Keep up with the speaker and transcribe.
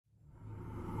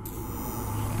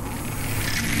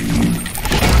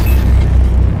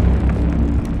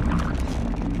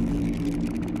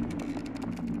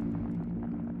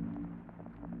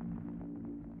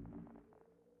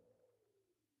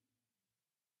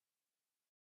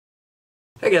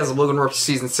Hey guys, I'm Logan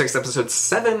Richardson, Season 6, Episode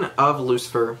 7 of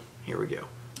Lucifer. Here we go.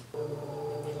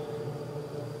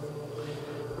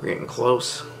 We're getting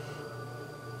close.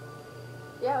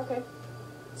 Yeah, okay.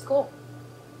 It's cool.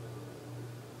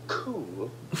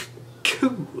 Cool?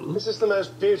 Cool. This is the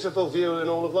most beautiful view in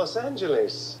all of Los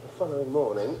Angeles. The following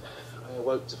morning, I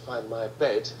awoke to find my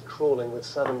bed crawling with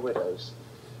 7 widows.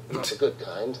 Not the good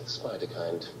kind, the spider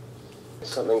kind.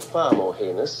 Something far more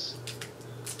heinous.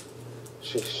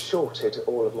 She shorted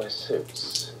all of my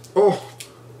suits. Oh!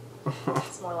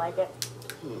 It's more like it.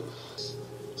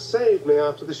 Saved me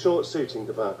after the short suiting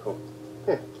debacle.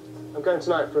 Here, I'm going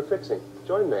tonight for a fitting.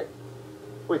 Join me.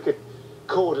 We could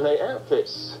coordinate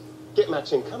outfits. Get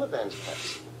matching colour bands,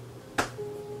 perhaps.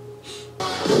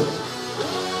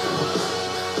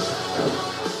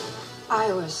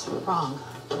 I was wrong,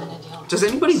 MamaDeadHead. Does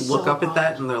anybody look So up at wrong.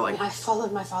 that and they're like... I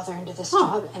followed my father into this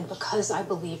job, and because I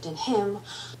believed in him...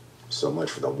 So much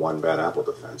for the one bad apple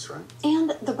defense, right?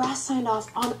 And the brass signed off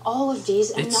on all of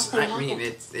these, and nothing happened.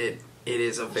 it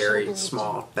is a very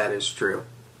small... That is true.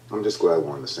 I'm just glad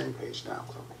we're on the same page now,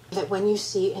 Chloe. That when you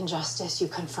see injustice, you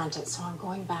confront it. So I'm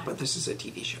going back But this is a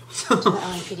TV show. to the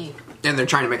LAPD. And they're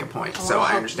trying to make a point, so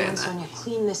I understand that. Sonia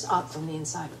clean this up from the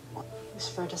inside.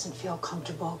 Lucifer doesn't feel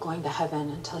comfortable going to heaven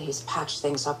until he's patched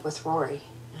things up with Rory.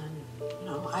 And, you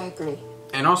know, I agree.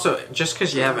 And also, just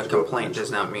because you have a complaint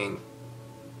does not mean...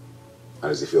 How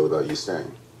does he feel about you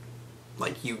staying?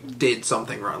 Like, you did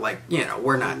something wrong. Like, you know,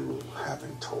 we're not... You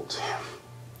haven't told him.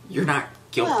 You're not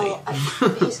guilty.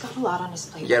 Well, he's got a lot on his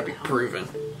plate. You gotta be right now. proven.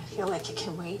 I feel like it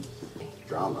can wait.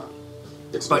 Drama.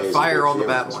 It's But amazing fire good all the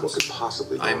bad feelings. ones. What could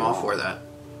possibly go I am all wrong? for that.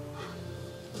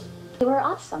 They were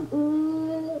awesome.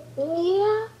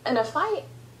 Yeah, in a fight,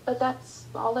 but that's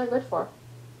all they're good for.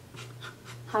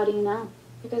 How do you know?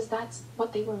 Because that's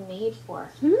what they were made for.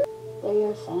 They're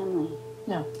your family.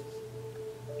 No.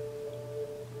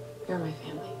 You're my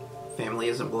family. Family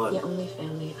isn't blood. The only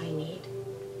family I need.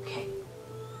 Okay.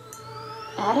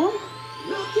 Adam?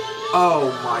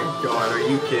 Oh my god, are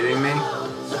you kidding me?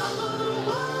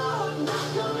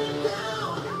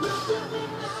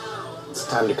 It's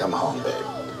time to come home, babe.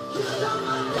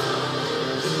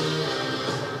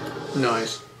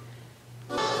 Nice.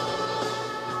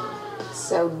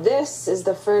 So this is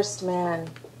the first man.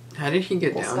 How did he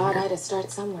get Guess down God here? had to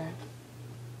start somewhere.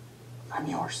 I'm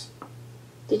yours.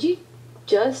 Did you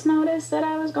just notice that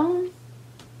I was gone?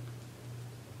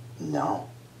 No.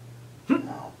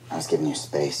 No. I was giving you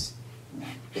space.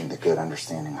 Being the good,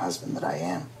 understanding husband that I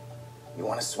am. You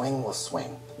want to swing, we'll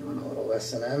swing. You want a little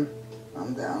S&M?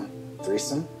 I'm down.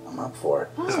 Threesome? I'm up for it.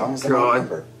 As long as I God.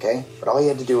 remember, okay? But all you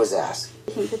had to do was ask.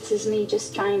 You think this is me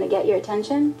just trying to get your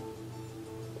attention?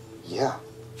 Yeah.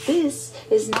 This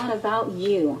is not about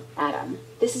you, Adam.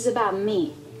 This is about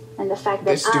me. And the fact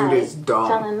that This dude I is dumb.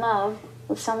 fell in love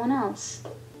with someone else.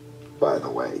 By the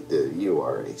way, dude, you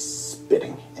are a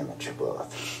spitting image of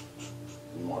Lilith.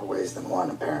 In more ways than one,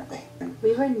 apparently.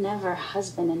 We were never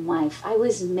husband and wife. I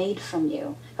was made from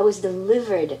you. I was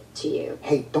delivered to you.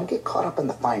 Hey, don't get caught up in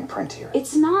the fine print here.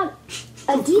 It's not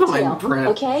a detail, print.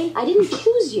 okay? I didn't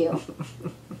choose you.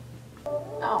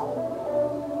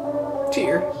 Oh.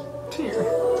 Tear. Tear.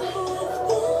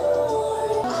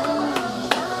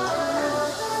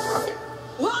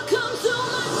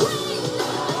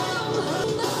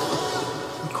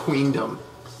 Queendom.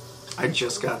 I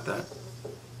just got that.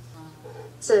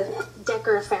 It's a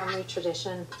Decker family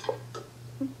tradition.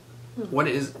 What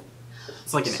is...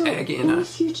 It's like an So, egg in in the a...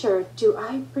 future, do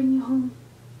I bring you home?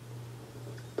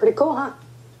 Pretty cool, huh?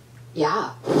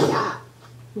 Yeah. Yeah.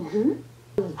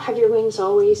 Mm-hmm. Have your wings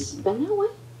always been that way?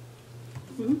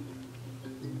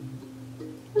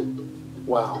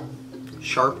 Wow,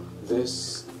 Sharp.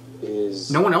 this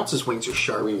is No one else's wings are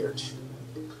sharp. weird.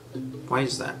 Why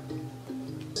is that?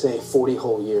 Say 40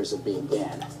 whole years of being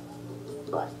Dan.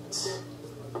 But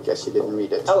I guess you didn't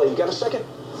read it. Ellie, you got a second?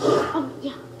 Oh,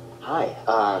 yeah. Hi.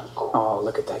 Oh,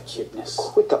 look at that cuteness.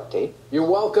 Quick update. You're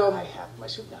welcome. I have my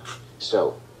suit now.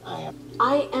 So,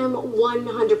 I am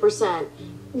 100%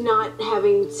 not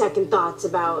having second thoughts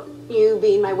about you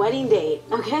being my wedding date,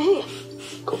 okay?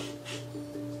 cool.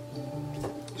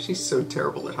 She's so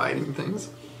terrible at hiding things.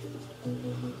 I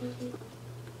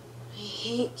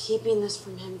hate keeping this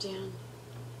from him, Dan.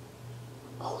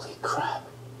 Holy crap.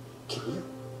 Can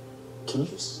you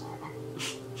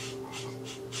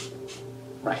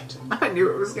Right. I knew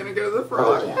it was gonna go to the Oh,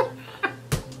 frog. yeah.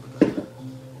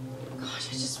 Gosh,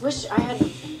 I just wish I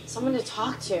had someone to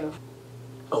talk to.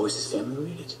 Oh, is this family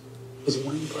related? Is it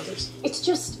one of your brothers? It's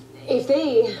just, if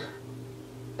they...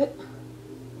 But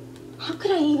how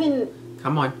could I even...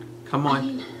 Come on. Come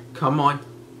on. Come on.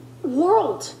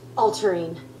 World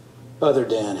altering. Other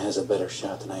Dan has a better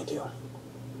shot than I do.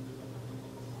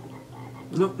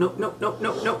 No, no, no, no,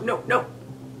 no, no, no, no.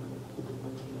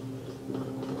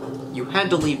 You had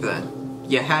to leave that.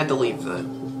 You had to leave that.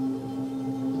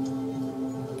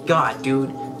 God,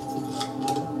 dude.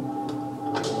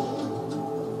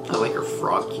 I like her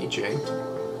frog keychain.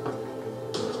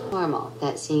 Normal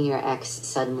that seeing your ex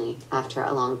suddenly, after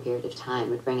a long period of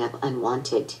time, would bring up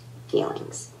unwanted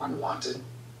feelings. Unwanted?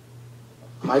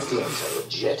 My feelings are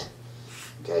legit.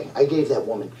 Okay? I gave that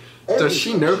woman Does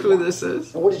she know who this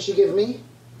is? And what did she give me?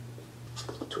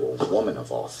 To a woman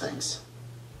of all things.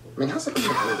 I mean, how's that going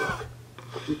to work?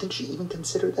 Do you think she even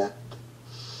considered that?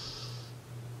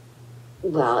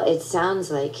 Well, it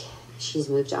sounds like she's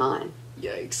moved on.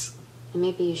 Yikes. And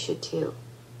maybe you should too.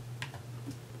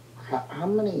 How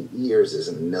many years is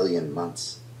a million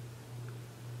months?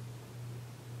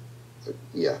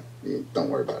 Yeah, don't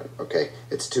worry about it, okay?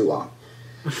 It's too long.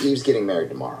 Eve's getting married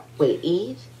tomorrow. Wait,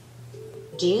 Eve?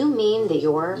 Do you mean that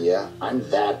you're... Yeah, I'm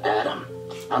that Adam.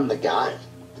 I'm the guy.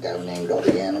 The guy who named all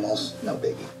the animals. No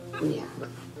biggie. Yeah.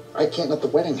 I can't let the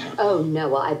wedding happen. Oh, no,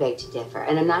 well, I beg to differ.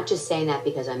 And I'm not just saying that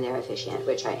because I'm their officiant,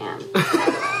 which I am.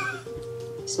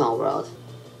 Small world.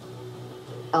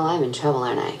 Oh, I'm in trouble,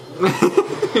 aren't I?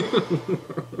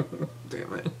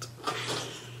 Damn it.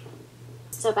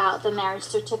 It's about the marriage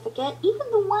certificate,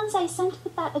 even the ones I sent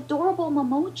with that adorable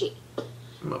memoji.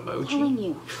 I'm telling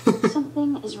you,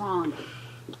 something is wrong.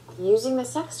 Using the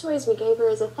sex toys we gave her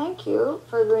as a thank you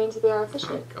for agreeing to be our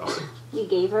officiant. Oh, God. You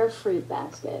gave her a fruit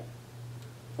basket.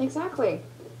 Exactly.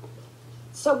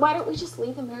 So why don't we just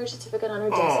leave the marriage certificate on her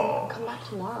desk and come back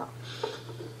tomorrow?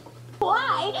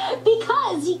 Why?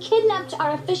 Because he kidnapped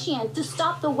our officiant to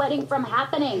stop the wedding from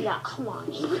happening. Yeah, come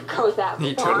on. He would go that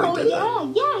He far. totally did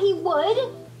that. Yeah, he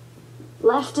would.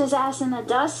 Left his ass in the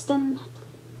dust and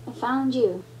I found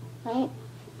you, right?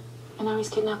 And now he's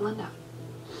kidnapped Linda.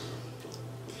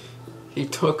 He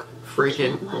took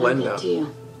freaking Let him Linda. get to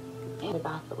you. We're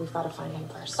back, but we've got to find him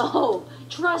first. Oh,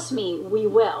 trust me, we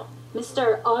will.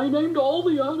 Mr. I named all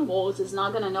the animals is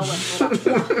not gonna know what's up.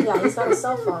 Yeah, he's got a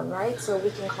cell phone, right? So we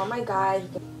can call my guy. He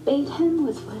can... Bait him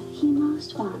with what he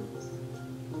most wants.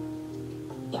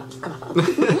 Yeah, come on.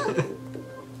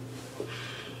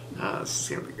 This is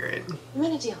gonna be great. We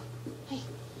made a deal. Hey.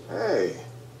 Hey,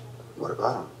 what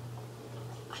about him?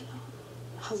 I know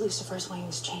how Lucifer's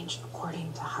wings change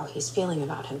according to how he's feeling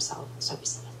about himself. So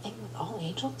is that a thing with all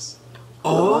angels?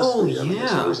 Oh, I mean,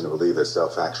 there's no yeah. reason to believe that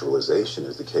self-actualization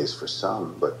is the case for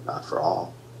some, but not for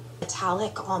all.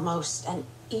 Metallic almost, and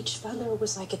each feather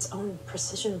was like its own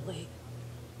precision blade.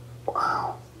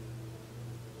 Wow.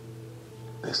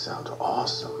 They sound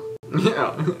awesome.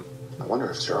 Yeah. I wonder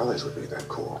if Charlie's would be that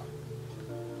cool.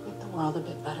 Make the world a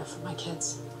bit better for my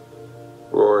kids.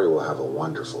 Rory will have a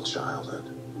wonderful childhood.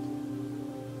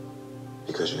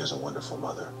 Because she has a wonderful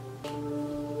mother.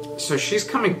 So she's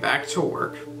coming back to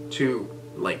work to,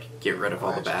 like, get rid of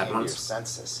all the bad Your ones.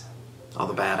 senses. All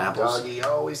the bad apples. Doggy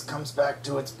always comes back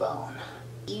to its bone.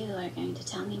 You are going to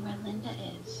tell me where Linda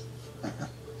is.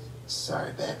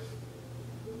 Sorry, babe.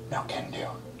 No can do.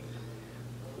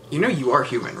 You know you are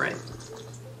human, right?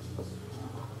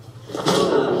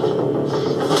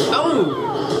 Oh!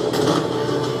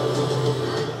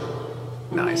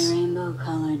 Nice. My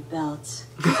rainbow-colored belt.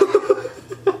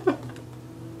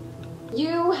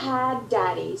 You had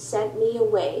Daddy sent me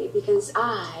away because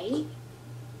I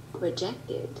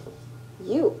rejected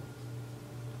you.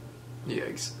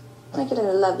 Yikes. I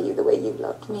couldn't love you the way you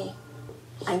loved me.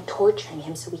 I'm torturing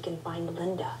him so we can find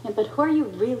Linda. Yeah, but who are you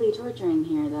really torturing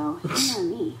here, though? Him or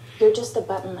me? You're just the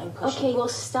button I'm pushing. Okay, well,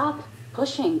 stop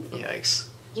pushing. Yikes.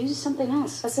 Use something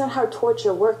else. That's not how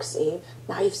torture works, Abe.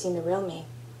 Now you've seen the real me.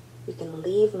 You can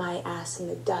leave my ass in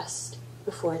the dust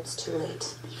before it's too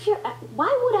late. Why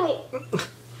would I...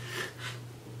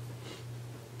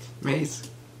 Maze.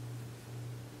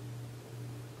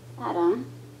 Adam?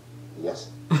 Yes?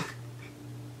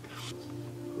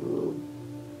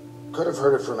 Could have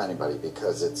heard it from anybody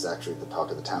because it's actually the talk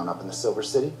of the town up in the Silver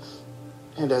City.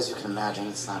 And as you can imagine,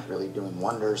 it's not really doing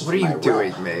wonders. What are for you my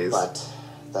doing, realm. Maze? But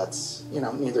that's,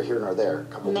 neither here nor there. A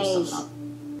couple do Maze.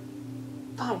 something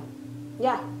up. Fine.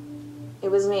 Yeah, it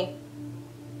was me.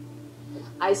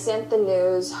 I sent the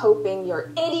news hoping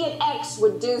your idiot ex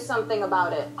would do something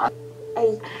about it.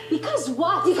 Because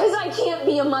what? Because I can't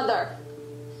be a mother.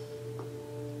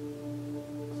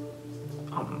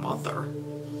 A mother.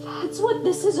 That's what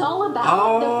this is all about?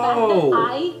 Oh. The fact that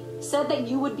I said that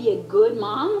you would be a good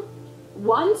mom?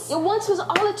 Once? It once was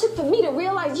all it took for me to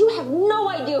realize you have no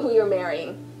idea who you're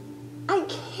marrying. I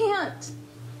can't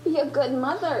be a good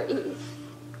mother, Eve.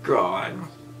 God.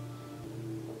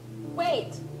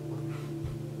 Wait.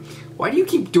 Why do you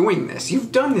keep doing this?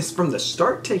 You've done this from the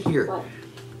start to here.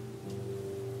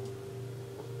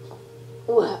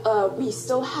 What? We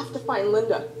still have to find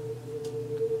Linda.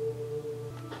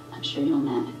 I'm sure you'll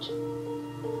manage.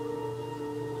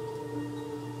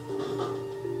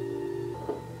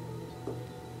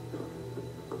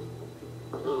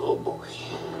 Oh boy.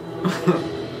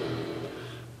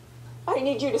 I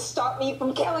need you to stop me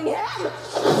from killing him!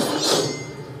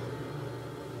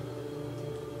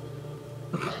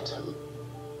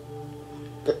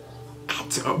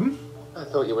 Adam? I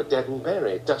thought you were dead and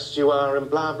buried. Dust you are and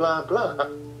blah, blah, blah.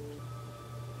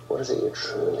 What is it you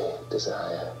truly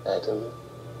desire, Adam?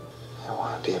 I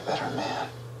want to be a better man.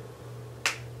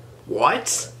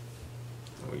 What?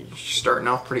 Well, you're starting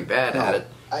off pretty bad at it.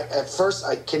 At first,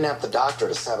 I kidnapped the doctor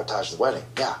to sabotage the wedding.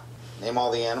 Yeah. Name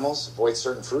all the animals, avoid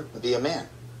certain fruit, and be a man.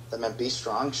 That meant be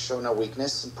strong, show no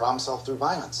weakness, and problem solve through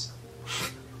violence.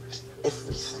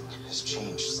 Everything has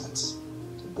changed since.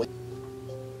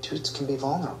 Dudes can be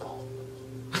vulnerable.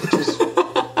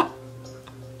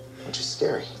 Which is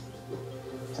scary.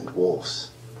 And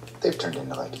wolves. They've turned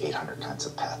into like 800 kinds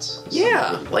of pets.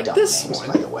 Yeah, like this names,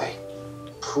 one. by the way.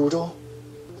 Poodle.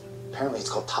 Apparently it's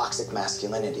called toxic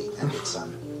masculinity, and it's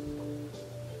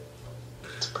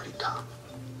pretty common.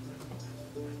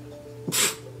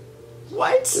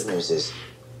 What? Good news is,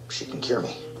 she can cure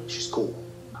me. She's cool.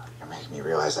 You're making me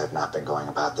realize I've not been going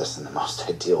about this in the most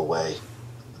ideal way.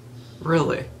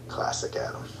 Really? Classic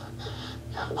Adam.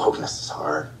 Wokeness is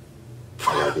hard.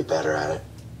 I gotta be better at it.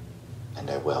 And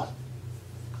I will.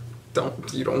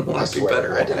 You don't want to be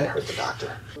better I at didn't it. hurt the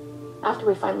doctor. After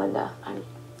we find Linda, I'm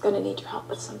gonna need your help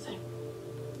with something.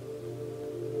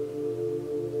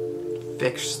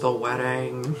 Fix the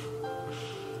wedding.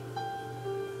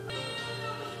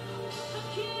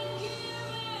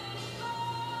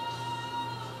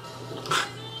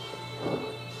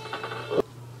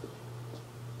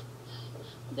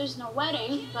 There's no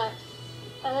wedding, but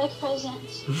I like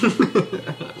presents.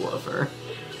 I love her.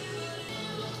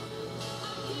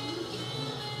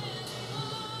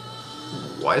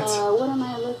 What? What am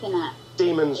I looking at?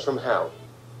 Demons from hell.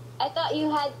 I thought you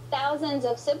had thousands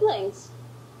of siblings.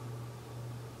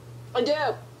 I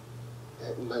do.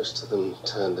 Most of them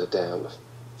turned her down.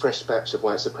 Fresh batch of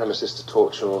white supremacists to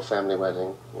torture or family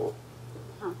wedding. Or...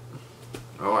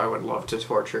 Oh, I would love to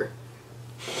torture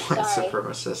white Sorry.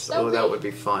 supremacists. Don't Oh, that be. would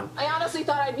be fun. I honestly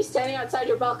thought I'd be standing outside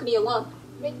your balcony alone.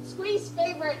 Squee's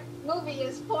favorite movie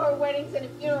is 4 Weddings and a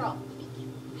Funeral.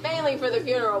 Mainly for the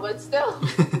funeral, but still.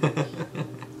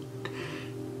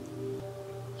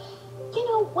 You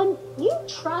know, when you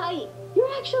try,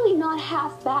 you're actually not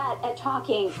half bad at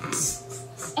talking.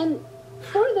 And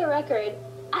for the record,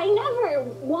 I never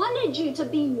wanted you to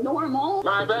be normal.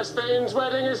 My best Fiend's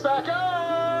wedding is back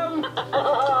on!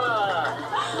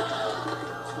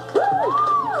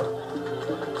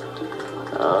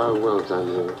 Oh, well done,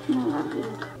 you.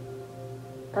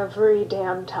 Every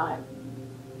damn time.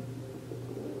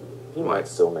 He might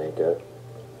still make it.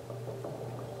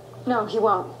 No, he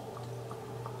won't.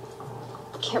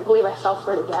 Can't believe I fell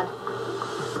for it again.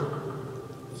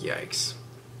 Yikes.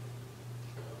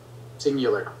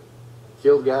 Singular.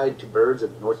 Field Guide to Birds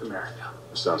of North America.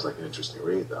 Sounds like an interesting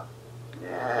read, though.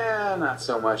 Yeah, not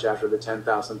so much after the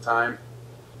 10,000th time.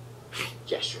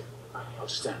 Gesture. I'll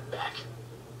just stand back.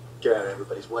 Get out of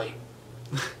everybody's way.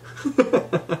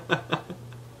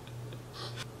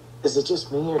 Is it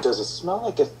just me, or does it smell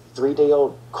like a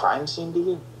 3-day-old crime scene to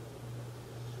you?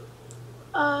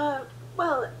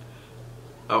 Well...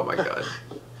 Oh my god.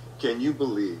 Can you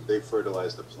believe they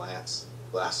fertilized the plants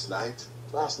last night?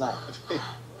 Last night.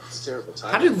 It's terrible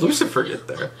time. How did Lucifer get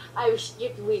there?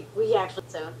 We actually,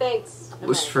 so thanks.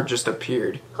 Lucifer just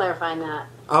appeared. Clarifying that.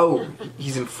 Oh,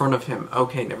 he's in front of him.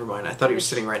 Okay, never mind. I thought he was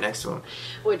sitting right next to him.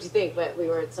 What'd you think? But we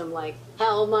were at some, like,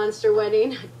 hell monster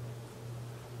wedding?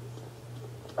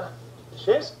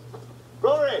 Cheers.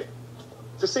 Rory!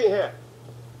 To see here.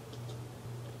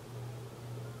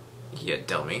 Yeah,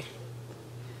 dummy.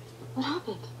 What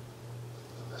happened?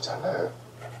 I don't know.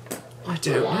 I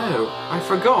don't know. I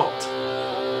forgot.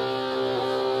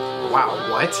 Wow,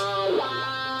 what?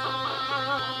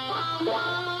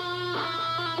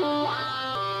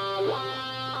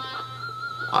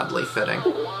 Oddly fitting.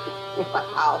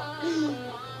 Wow.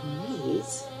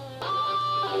 Nice.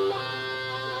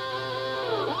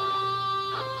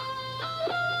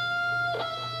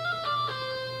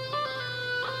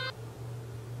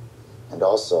 And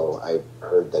also, I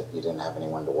heard that you didn't have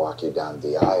anyone to walk you down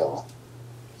the aisle.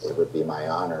 It would be my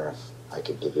honor if I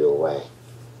could give you away.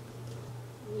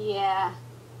 Yeah.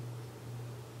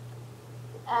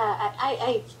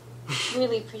 I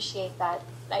really appreciate that.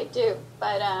 I do.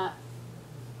 But,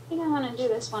 think I want to do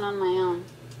this one on my own.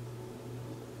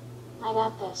 I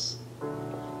got this.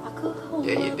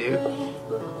 Yeah, you do.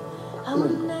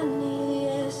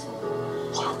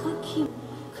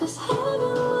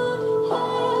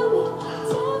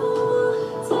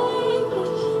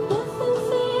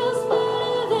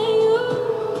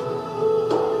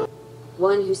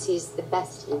 One who sees the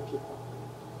best in people,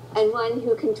 and one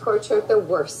who can torture the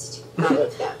worst out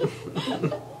of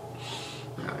them.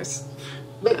 Nice.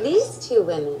 But these two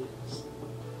women,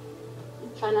 In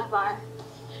front of our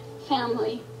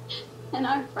family and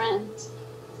our friends,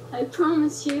 I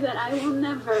promise you that I will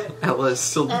never Ella is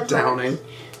still ever downing.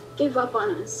 give up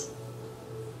on us.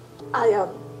 I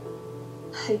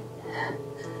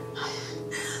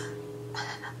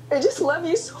just love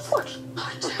you so fucking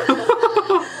much.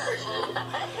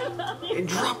 And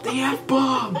drop the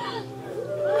F-bomb!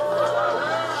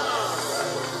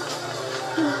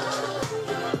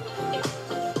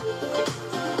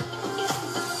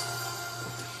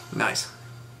 Nice.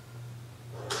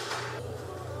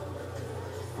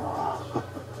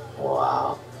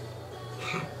 Wow.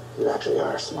 You actually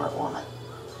are a smart woman.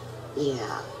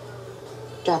 yeah.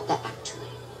 Drop that actually.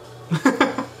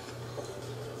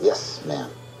 Yes, ma'am.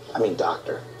 I mean,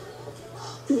 doctor.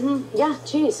 Yeah,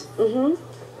 geez.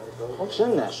 What's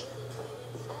in this?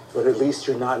 But at least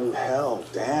you're not in hell.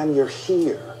 Damn, you're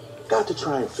here. Got to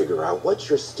try and figure out what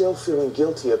you're still feeling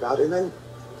guilty about and then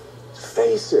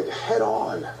face it head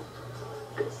on.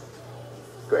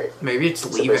 Great. Maybe it's So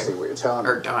leaving. basically what you're telling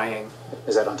Or me dying.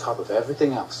 is that on top of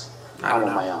everything else, I don't I'm on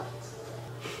know. my own.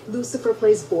 Lucifer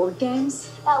plays board games?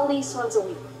 At least once a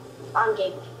week. On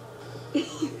game night.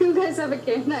 You guys have a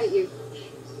game night? You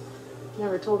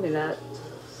never told me that.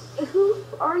 Who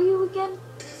are you again?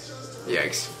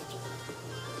 Yikes.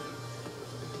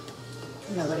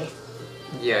 Nobody.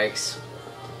 Yikes.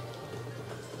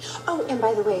 Oh, and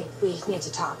by the way, we need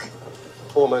to talk.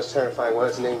 Almost terrifying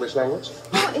words in the English language.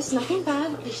 No, it's nothing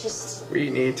bad. We just We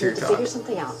need to need to talk. figure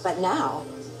something out. But now,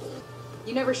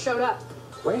 You never showed up.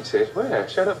 Waited? Where?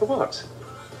 Showed up for what?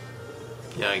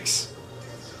 Yikes.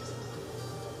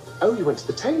 Oh, you went to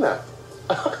the tailor.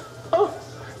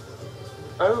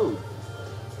 Oh.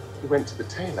 You went to the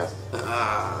tailor.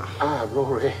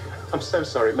 Rory. I'm so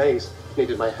sorry. Maze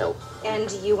needed my help.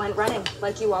 And you went running,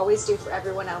 like you always do for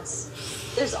everyone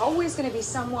else. There's always going to be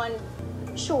someone.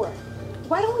 Sure.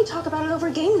 Why don't we talk about it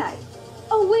over game night?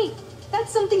 Oh, wait.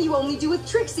 That's something you only do with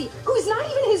Trixie, who's not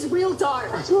even his real daughter.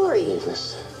 Rory.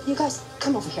 This you guys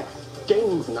come over here.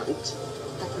 game night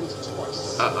happened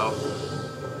twice. Uh-oh.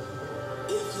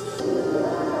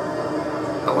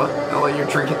 Ella, you're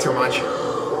drinking too much.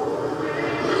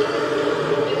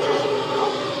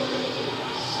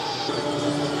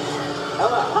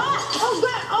 Oh,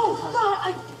 God! Oh,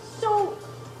 God! I don't.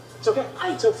 It's okay.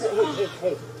 It's okay.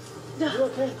 Hey. You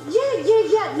okay?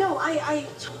 Yeah. No, I.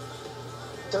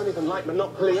 Don't even like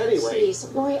Monopoly anyway. Please,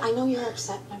 Rory, I know you're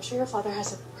upset. I'm sure your father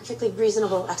has a perfectly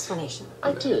reasonable explanation.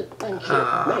 I do, thank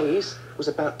you. Maze was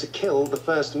about to kill the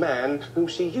first man whom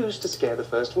she used to scare the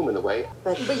first woman away.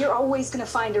 But you're always going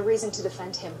to find a reason to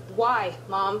defend him. Why,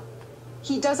 Mom?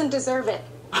 He doesn't deserve it.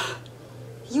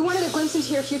 You wanted a glimpse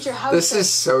into your future house. This is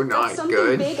so not That's something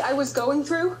good. big I was going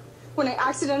through when I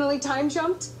accidentally time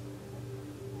jumped.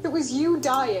 It was you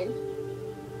dying.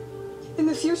 In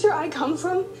the future I come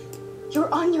from, you're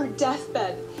on your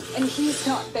deathbed, and he's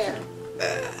not there.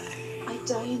 I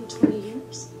die in 20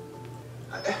 years.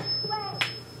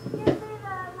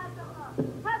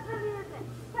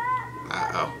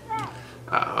 Uh-oh.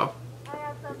 Uh-oh.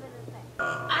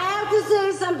 I have to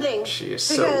say something. She is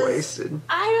so because wasted.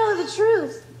 I know the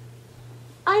truth.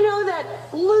 I know that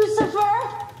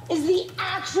Lucifer is the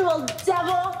actual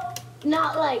devil,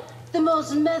 not like the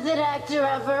most method actor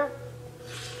ever.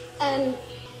 And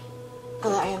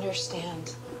Well, I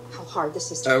understand how hard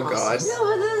this is to Oh, process. no,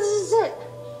 but this is it.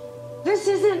 This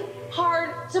isn't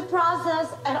hard to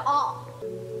process at all.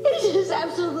 It just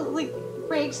absolutely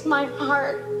breaks my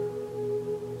heart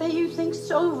that you think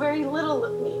so very little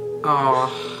of me.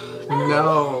 Oh,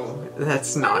 no.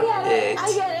 That's not it.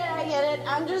 I get it.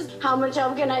 I'm just, how much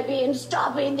help can I be in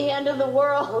stopping the end of the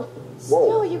world? Whoa.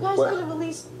 No, you guys What? could have at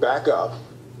least. Back up.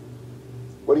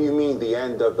 What do you mean the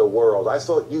end of the world? I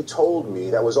thought you told me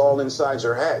that was all inside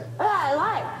your head. I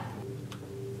lied.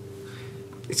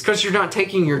 It's because you're not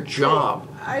taking your job,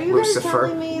 Are you Lucifer. guys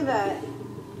telling me that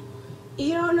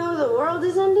you don't know the world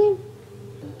is ending?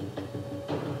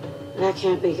 That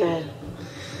can't be good.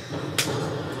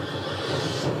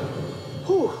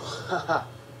 Whew.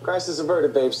 Crisis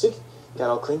averted, babe. See? Got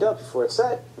all cleaned up before it's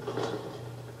set.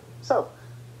 So,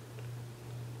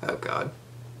 Oh, God.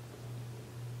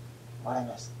 What I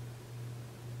missed?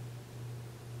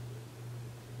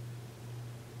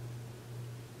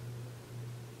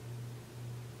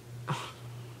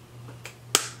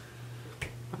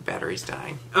 Harry's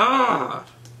dying. Ugh!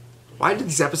 Why do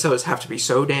these episodes have to be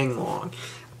so dang long?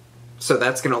 So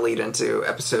that's going to lead into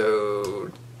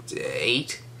episode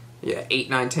 8. Yeah, 8,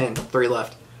 9, 10. 3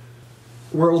 left.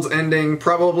 World's ending,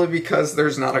 probably because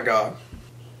there's not a god.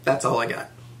 That's all I got.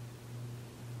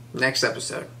 Next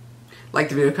episode. Like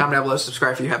the video, comment down below,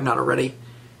 subscribe if you have not already.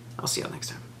 I'll see you all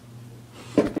next time.